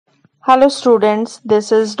Hello students,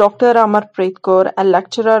 this is Dr. Amarpreet Kour, a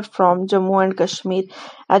lecturer from Jammu and Kashmir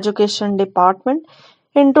Education Department.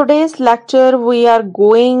 In today's lecture, we are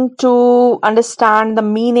going to understand the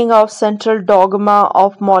meaning of central dogma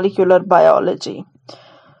of molecular biology.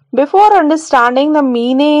 Before understanding the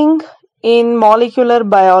meaning in molecular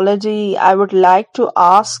biology, I would like to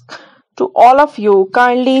ask to all of you,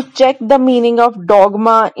 kindly check the meaning of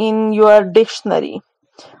dogma in your dictionary.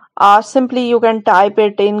 Or simply you can type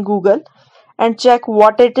it in Google and check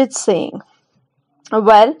what it is saying.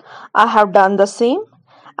 Well, I have done the same,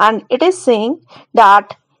 and it is saying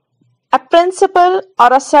that a principle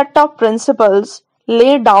or a set of principles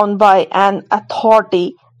laid down by an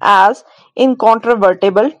authority as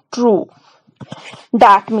incontrovertible true.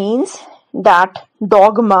 That means that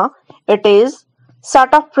dogma, it is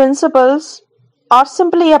set of principles or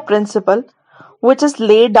simply a principle which is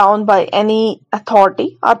laid down by any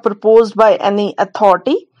authority or proposed by any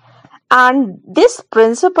authority, and this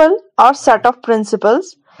principle or set of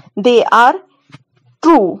principles, they are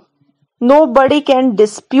true. Nobody can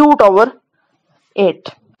dispute over it.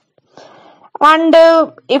 And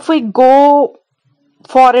if we go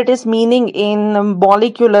for its meaning in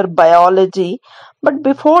molecular biology, but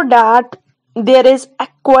before that there is a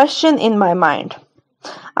question in my mind.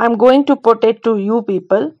 I'm going to put it to you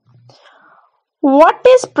people. What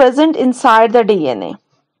is present inside the DNA?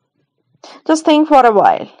 Just think for a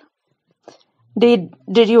while. Did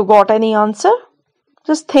you got any answer?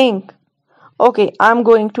 Just think. Okay, I'm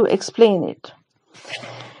going to explain it.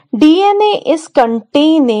 DNA is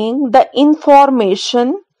containing the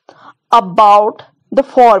information about the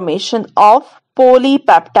formation of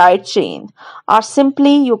polypeptide chain, or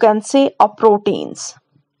simply you can say of proteins.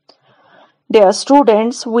 Dear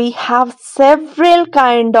students, we have several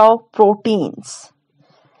kind of proteins,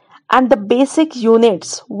 and the basic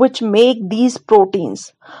units which make these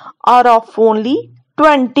proteins are of only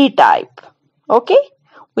 20 type. Okay,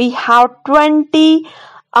 we have 20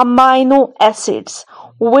 amino acids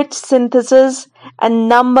which synthesize a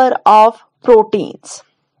number of proteins.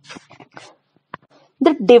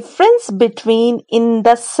 The difference between in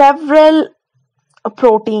the several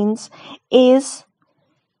proteins is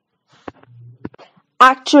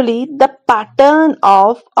actually the pattern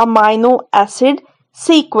of amino acid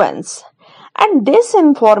sequence, and this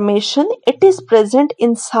information, it is present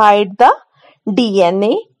inside the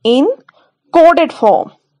DNA in coded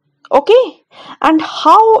form. Okay, and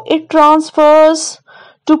how it transfers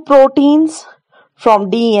to proteins from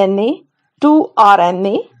DNA to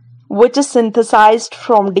RNA, which is synthesized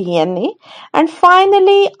from DNA, and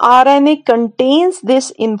finally RNA contains this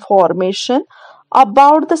information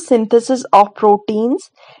about the synthesis of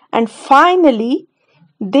proteins, and finally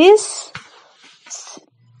these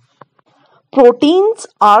proteins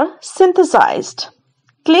are synthesized.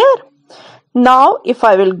 Clear? Now if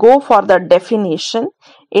I will go for the definition,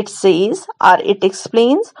 it says or it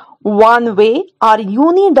explains one way or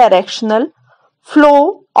unidirectional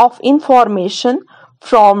flow of information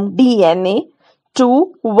from DNA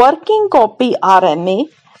to working copy RNA,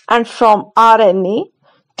 and from RNA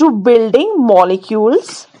to building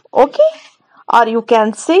molecules, okay, or you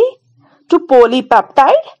can say to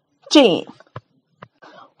polypeptide chain.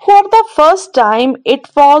 For the first time, it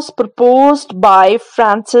was proposed by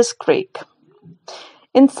Francis Crick.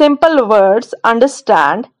 In simple words,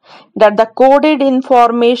 understand that the coded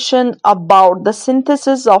information about the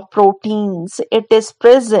synthesis of proteins, it is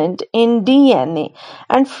present in DNA,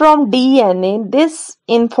 and from DNA this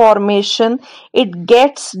information, it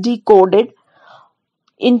gets decoded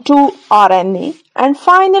into RNA, and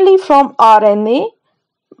finally from RNA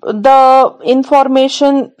the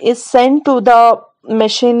information is sent to the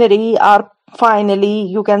machinery, or finally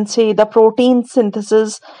you can say the protein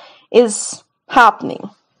synthesis is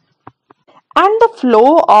happening, and the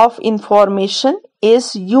flow of information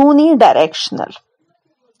is unidirectional.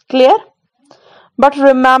 Clear? But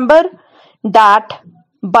remember that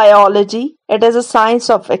biology, it is a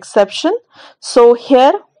science of exception, so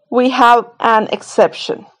here we have an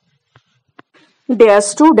exception. Dear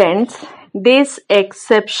students, this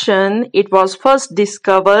exception, it was first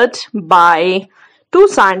discovered by two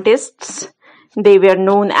scientists. They were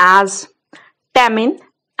known as Temin,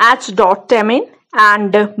 H. Temin,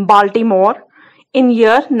 and Baltimore in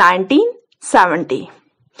year 1970.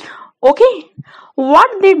 Okay,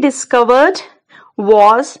 what they discovered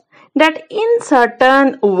was that in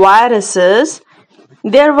certain viruses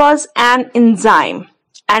there was an enzyme,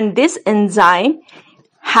 and this enzyme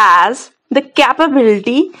has the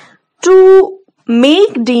capability to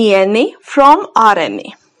make DNA from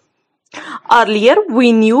RNA. Earlier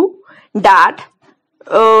we knew that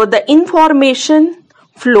the information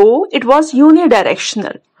flow, it was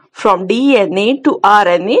unidirectional from DNA to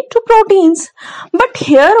RNA to proteins. But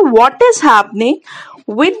here what is happening?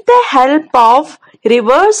 With the help of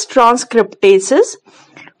reverse transcriptases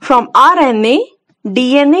from RNA,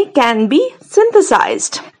 DNA can be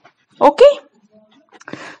synthesized. Okay?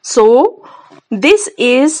 So this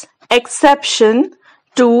is exception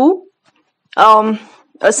to a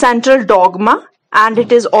central dogma, and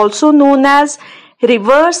it is also known as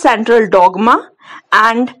reverse central dogma.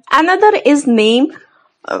 And another is name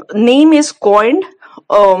is coined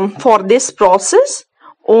for this process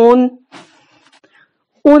on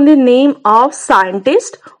the name of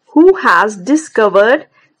scientist who has discovered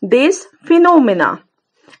this phenomena,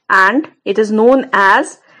 and it is known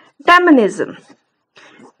as demonism.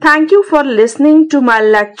 Thank you for listening to my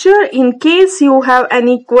lecture. In case you have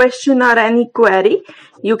any question or any query,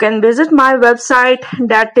 you can visit my website,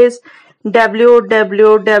 that is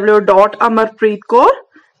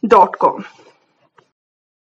www.amarpreetkour.com.